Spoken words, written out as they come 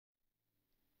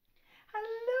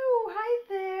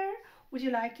Would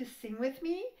you like to sing with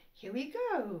me? Here we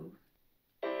go.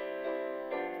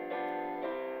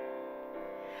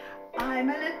 I'm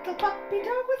a little puppy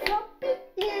dog with floppy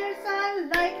ears. I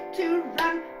like to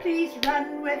run, please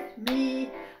run with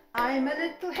me. I'm a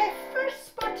little heifer,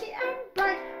 spotty and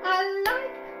bright. I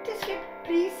like to skip,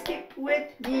 please skip with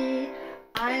me.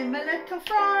 I'm a little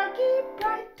froggy,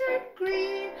 bright and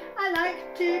green. I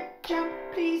like to jump,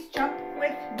 please jump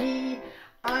with me.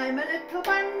 I'm a little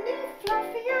bunny,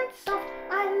 fluffy and soft.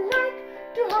 I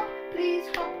like to hop, please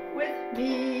hop with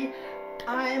me.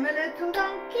 I'm a little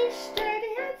donkey,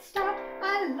 sturdy and stout.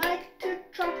 I like to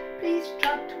trot, please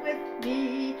trot with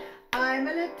me. I'm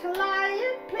a little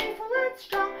lion, playful and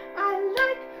strong. I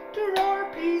like to roar,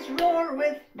 please roar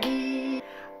with me.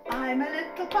 I'm a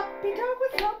little puppy dog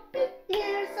with floppy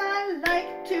ears. I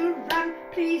like to run,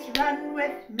 please run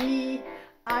with me.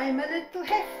 I'm a little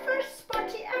heifer,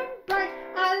 spotty and bright.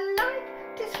 I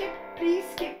like to skip, please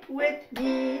skip with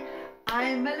me.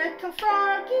 I'm a little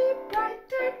froggy, bright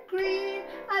and green.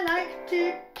 I like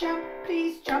to jump,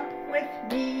 please jump with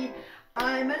me.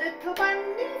 I'm a little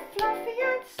bunny, fluffy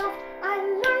and soft. I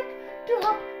like to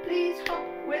hop, please hop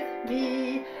with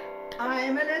me.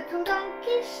 I'm a little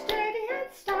donkey, sturdy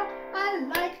and stout. I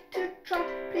like to trot,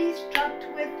 please trot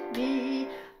with me.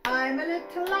 I'm a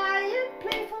little lion,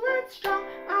 playful and strong.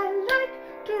 I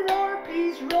like to roar,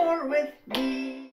 please roar with me.